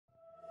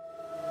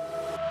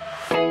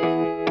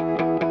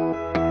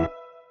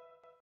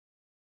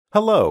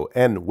Hello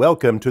and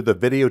welcome to the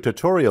video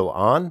tutorial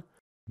on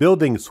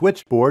Building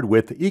Switchboard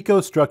with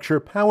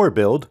EcoStruxure Power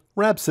Build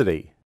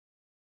Rapsody.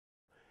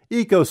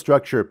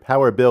 EcoStruxure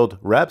Power Build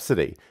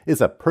Rapsody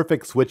is a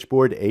perfect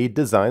switchboard aid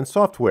design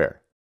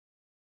software.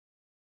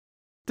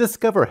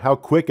 Discover how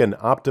quick an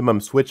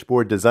optimum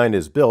switchboard design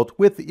is built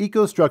with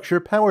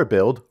EcoStruxure Power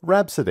Build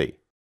Rapsody.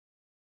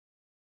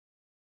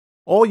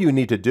 All you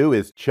need to do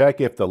is check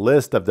if the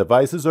list of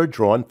devices are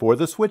drawn for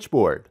the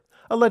switchboard.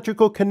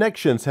 Electrical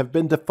connections have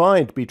been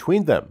defined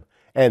between them,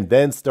 and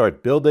then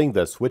start building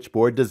the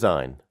switchboard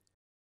design.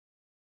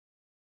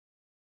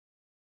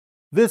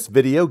 This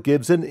video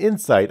gives an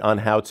insight on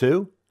how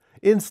to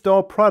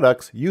install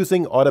products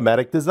using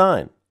automatic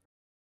design,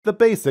 the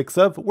basics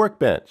of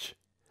Workbench,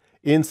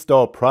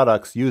 install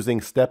products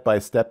using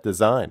step-by-step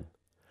design,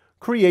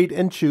 create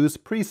and choose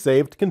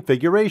pre-saved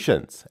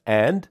configurations,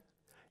 and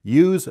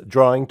use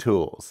drawing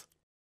tools.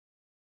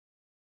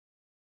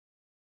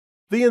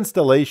 The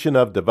installation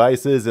of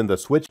devices in the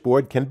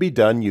switchboard can be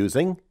done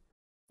using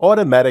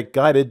Automatic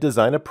Guided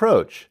Design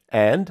Approach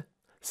and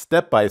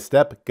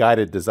Step-by-Step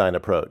Guided Design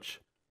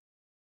Approach.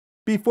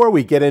 Before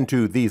we get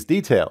into these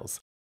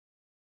details,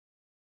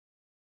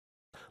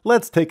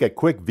 let's take a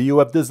quick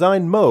view of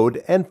Design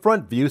Mode and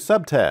Front View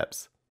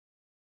subtabs.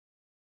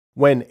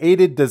 When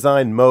Aided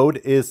Design Mode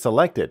is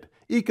selected,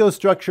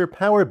 EcoStruxure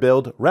Power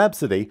Build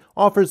Rapsody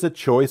offers a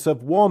choice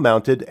of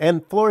wall-mounted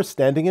and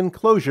floor-standing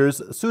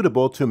enclosures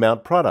suitable to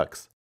mount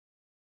products.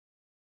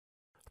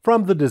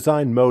 From the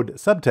Design Mode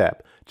subtab,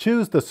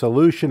 choose the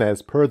solution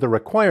as per the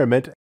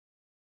requirement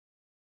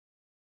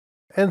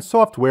and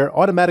Software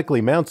Automatically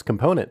Mounts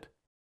component.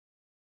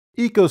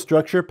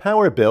 EcoStruxure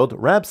Power Build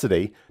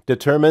Rapsody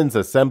determines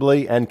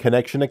assembly and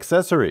connection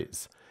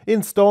accessories,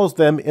 installs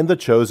them in the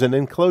chosen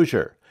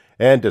enclosure,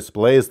 and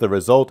displays the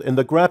result in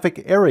the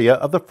graphic area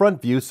of the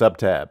Front View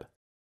subtab.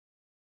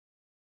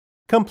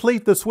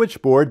 Complete the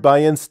switchboard by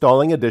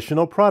installing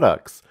additional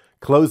products,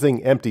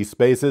 closing empty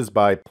spaces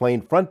by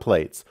plain front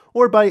plates,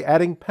 or by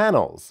adding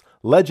panels,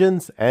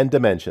 legends, and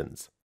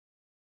dimensions.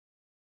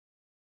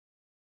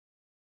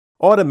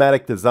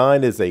 Automatic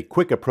design is a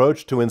quick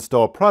approach to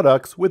install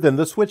products within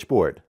the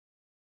switchboard.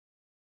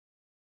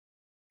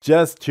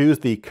 Just choose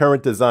the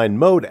current design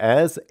mode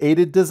as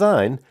Aided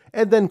Design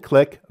and then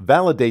click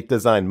Validate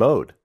Design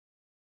Mode.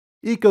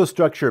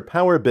 EcoStruxure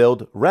Power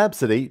Build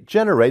Rapsody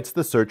generates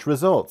the search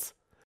results.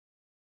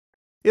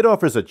 It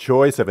offers a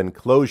choice of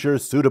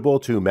enclosures suitable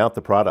to mount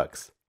the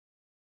products.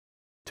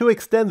 To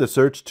extend the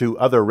search to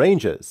other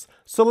ranges,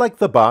 select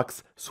the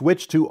box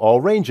Switch to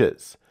All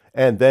Ranges,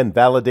 and then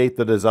validate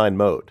the design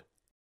mode.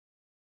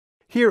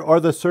 Here are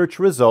the search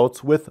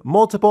results with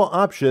multiple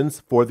options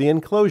for the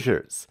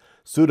enclosures,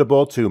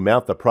 suitable to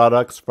mount the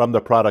products from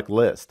the product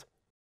list.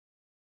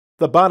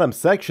 The bottom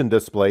section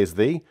displays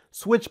the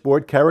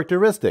Switchboard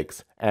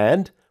Characteristics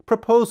and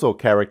Proposal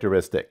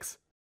Characteristics.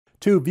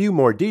 To view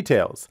more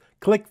details,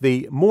 click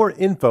the More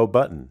Info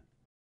button.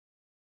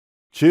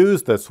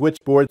 Choose the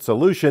switchboard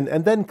solution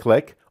and then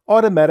click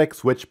Automatic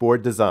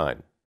Switchboard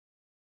Design.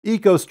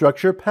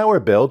 EcoStruxure Power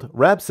Build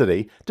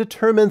Rapsody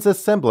determines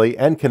assembly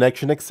and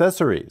connection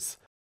accessories,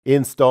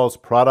 installs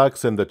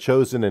products in the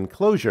chosen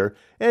enclosure,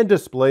 and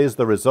displays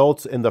the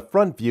results in the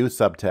Front View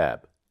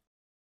subtab.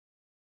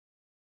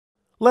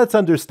 Let's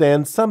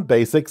understand some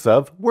basics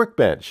of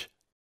Workbench.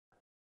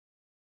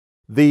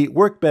 The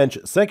Workbench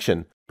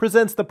section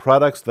presents the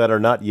products that are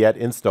not yet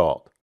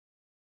installed.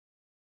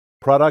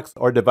 Products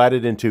are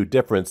divided into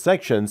different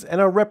sections and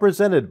are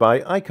represented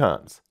by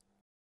icons.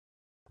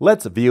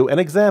 Let's view an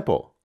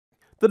example.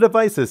 The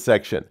Devices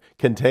section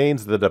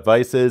contains the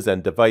devices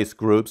and device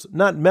groups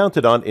not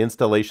mounted on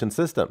installation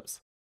systems.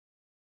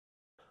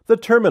 The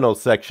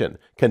Terminals section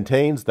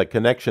contains the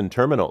connection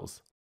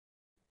terminals.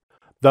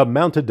 The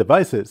Mounted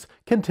Devices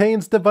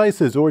contains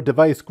devices or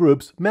device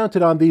groups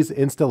mounted on these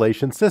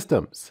installation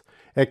systems.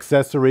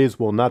 Accessories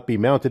will not be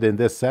mounted in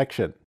this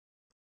section.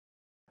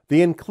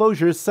 The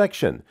Enclosures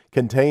section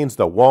contains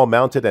the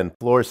wall-mounted and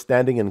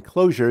floor-standing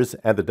enclosures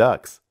and the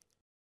ducts.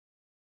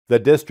 The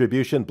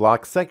Distribution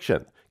Block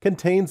section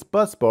contains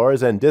bus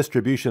bars and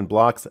distribution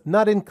blocks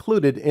not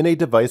included in a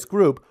device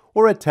group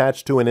or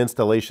attached to an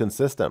installation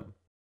system.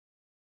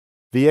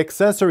 The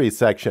Accessories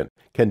section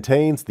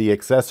contains the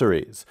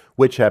accessories,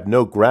 which have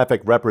no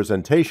graphic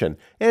representation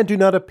and do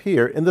not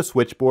appear in the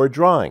switchboard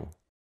drawing.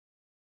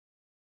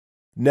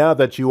 Now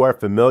that you are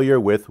familiar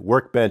with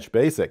Workbench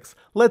basics,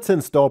 let's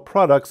install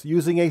products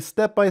using a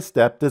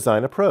step-by-step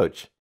design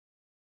approach.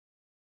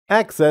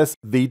 Access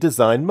the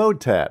Design Mode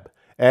tab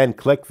and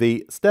click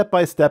the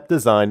Step-by-Step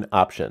Design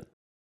option.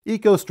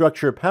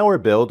 EcoStruxure Power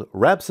Build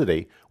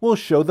Rapsody will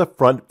show the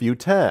Front View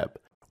tab,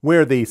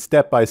 where the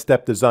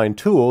Step-by-Step Design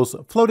Tools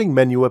floating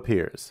menu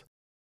appears.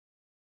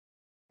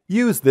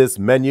 Use this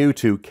menu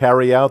to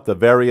carry out the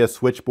various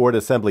switchboard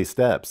assembly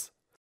steps.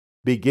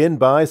 Begin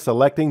by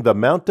selecting the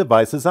Mount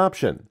Devices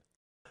option.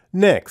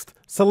 Next,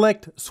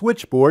 select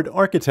Switchboard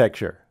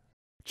Architecture.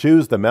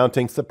 Choose the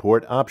Mounting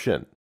Support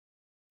option.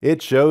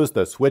 It shows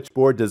the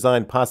Switchboard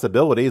Design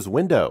Possibilities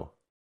window.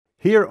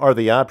 Here are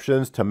the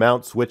options to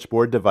mount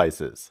switchboard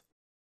devices.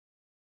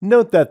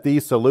 Note that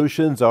these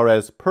solutions are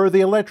as per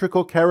the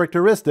electrical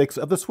characteristics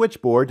of the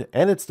switchboard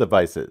and its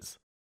devices.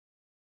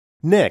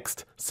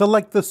 Next,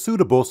 select the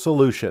suitable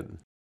solution.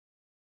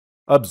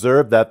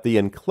 Observe that the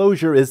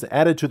enclosure is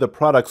added to the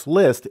products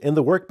list in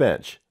the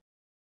workbench.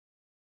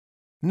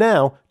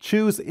 Now,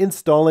 choose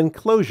Install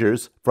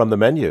Enclosures from the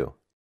menu.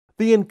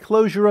 The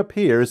enclosure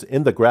appears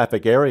in the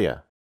graphic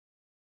area.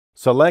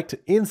 Select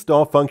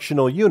Install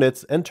Functional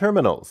Units and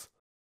Terminals.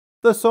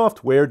 The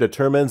software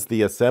determines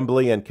the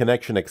assembly and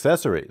connection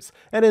accessories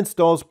and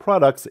installs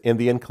products in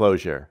the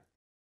enclosure.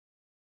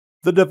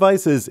 The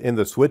devices in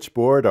the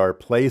switchboard are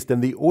placed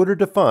in the order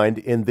defined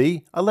in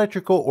the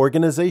Electrical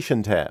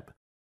Organization tab.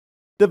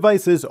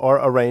 Devices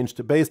are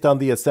arranged based on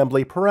the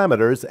assembly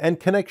parameters and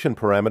connection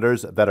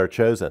parameters that are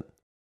chosen.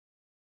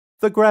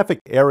 The graphic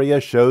area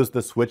shows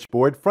the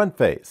switchboard front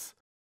face.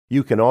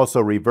 You can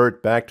also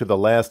revert back to the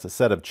last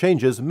set of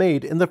changes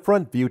made in the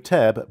Front View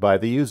tab by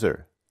the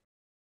user.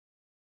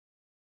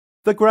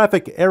 The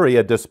graphic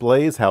area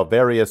displays how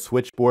various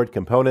switchboard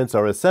components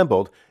are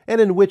assembled and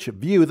in which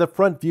view the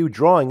front view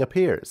drawing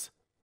appears.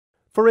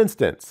 For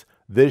instance,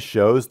 this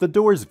shows the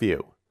doors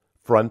view,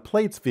 front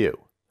plates view,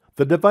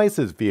 the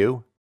devices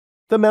view,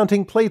 the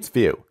mounting plates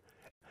view,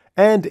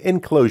 and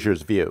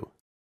enclosures view.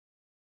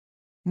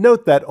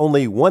 Note that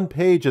only one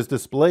page is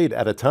displayed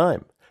at a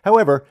time.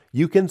 However,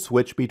 you can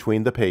switch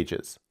between the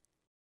pages.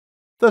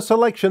 The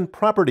Selection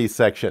Properties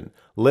section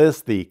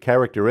lists the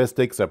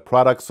characteristics of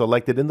products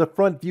selected in the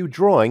front view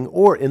drawing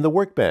or in the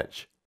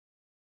workbench.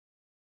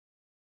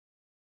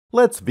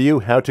 Let's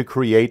view how to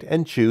create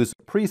and choose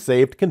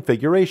pre-saved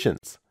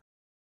configurations.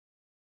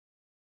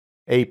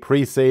 A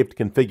pre-saved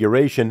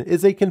configuration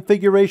is a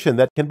configuration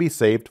that can be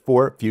saved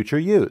for future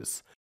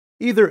use,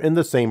 either in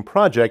the same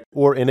project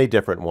or in a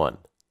different one.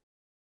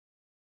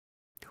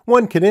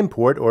 One can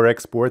import or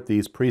export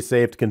these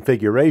pre-saved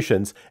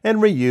configurations and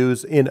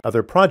reuse in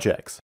other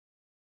projects.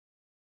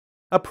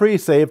 A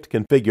pre-saved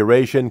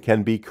configuration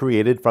can be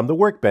created from the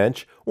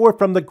workbench or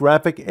from the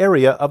graphic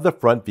area of the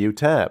Front View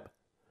tab.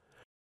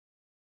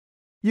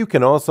 You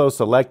can also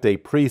select a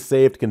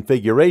pre-saved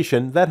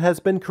configuration that has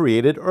been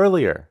created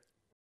earlier.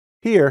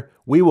 Here,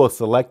 we will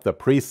select the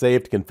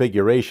pre-saved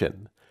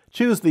configuration,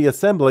 choose the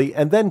assembly,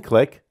 and then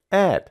click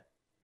Add.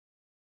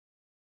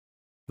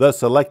 The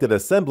selected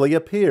assembly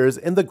appears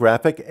in the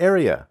graphic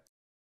area.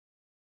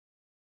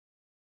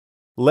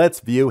 Let's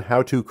view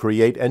how to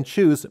create and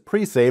choose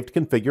pre-saved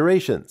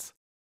configurations.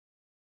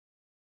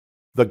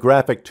 The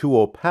Graphic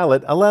Tool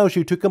palette allows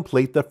you to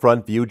complete the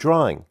front view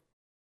drawing.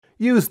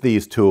 Use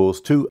these tools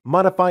to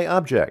modify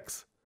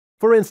objects.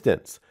 For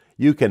instance,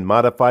 you can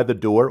modify the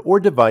door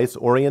or device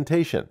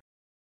orientation.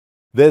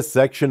 This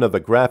section of the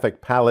graphic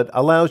palette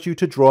allows you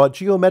to draw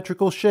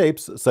geometrical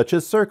shapes such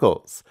as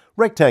circles,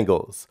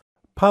 rectangles,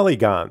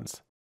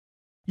 polygons.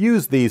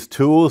 Use these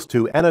tools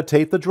to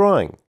annotate the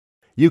drawing.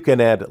 You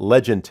can add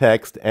legend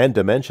text and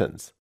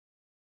dimensions.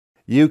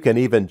 You can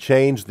even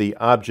change the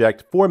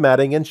object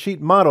formatting and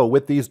sheet model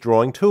with these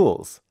drawing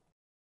tools.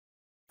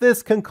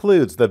 This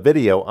concludes the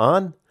video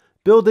on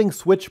Building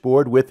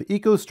Switchboard with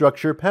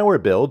EcoStruxure Power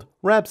Build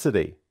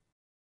Rapsody.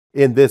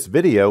 In this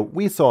video,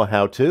 we saw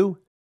how to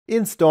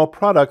install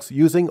products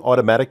using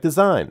automatic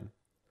design,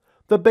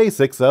 the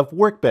basics of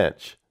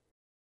Workbench,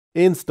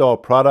 install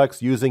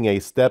products using a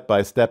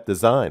step-by-step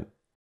design,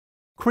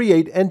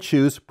 create and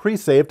choose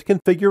pre-saved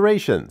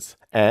configurations,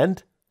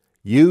 and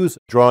use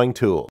drawing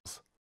tools.